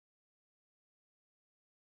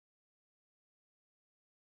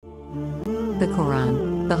The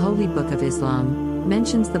Quran, the holy book of Islam,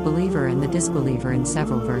 mentions the believer and the disbeliever in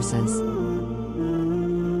several verses.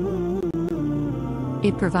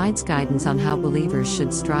 It provides guidance on how believers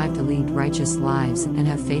should strive to lead righteous lives and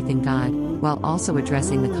have faith in God, while also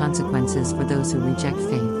addressing the consequences for those who reject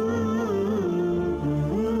faith.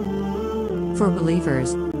 For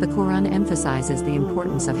believers, the Quran emphasizes the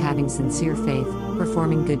importance of having sincere faith,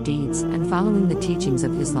 performing good deeds, and following the teachings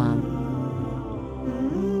of Islam.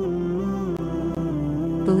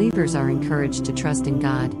 Believers are encouraged to trust in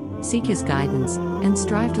God, seek His guidance, and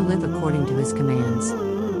strive to live according to His commands.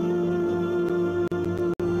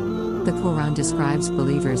 The Quran describes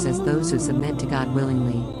believers as those who submit to God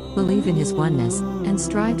willingly, believe in His oneness, and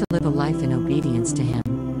strive to live a life in obedience to Him.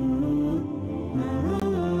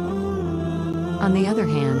 On the other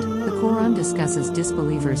hand, the Quran discusses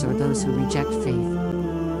disbelievers or those who reject faith.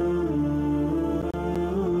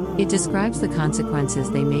 It describes the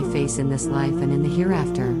consequences they may face in this life and in the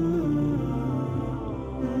hereafter.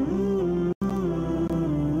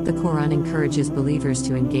 The Quran encourages believers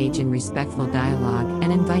to engage in respectful dialogue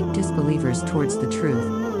and invite disbelievers towards the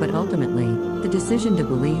truth, but ultimately, the decision to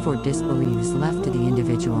believe or disbelieve is left to the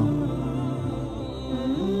individual.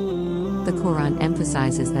 The Quran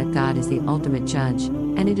emphasizes that God is the ultimate judge,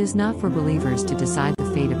 and it is not for believers to decide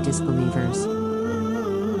the fate of disbelievers.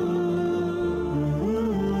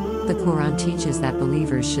 The Quran teaches that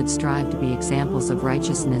believers should strive to be examples of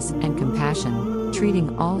righteousness and compassion,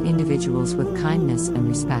 treating all individuals with kindness and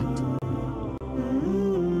respect.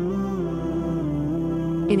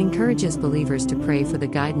 It encourages believers to pray for the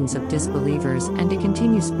guidance of disbelievers and to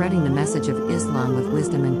continue spreading the message of Islam with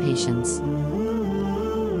wisdom and patience.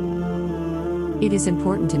 It is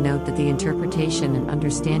important to note that the interpretation and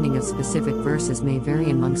understanding of specific verses may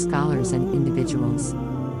vary among scholars and individuals.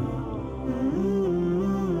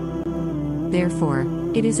 Therefore,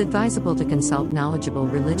 it is advisable to consult knowledgeable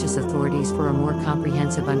religious authorities for a more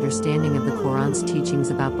comprehensive understanding of the Quran's teachings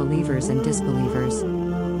about believers and disbelievers.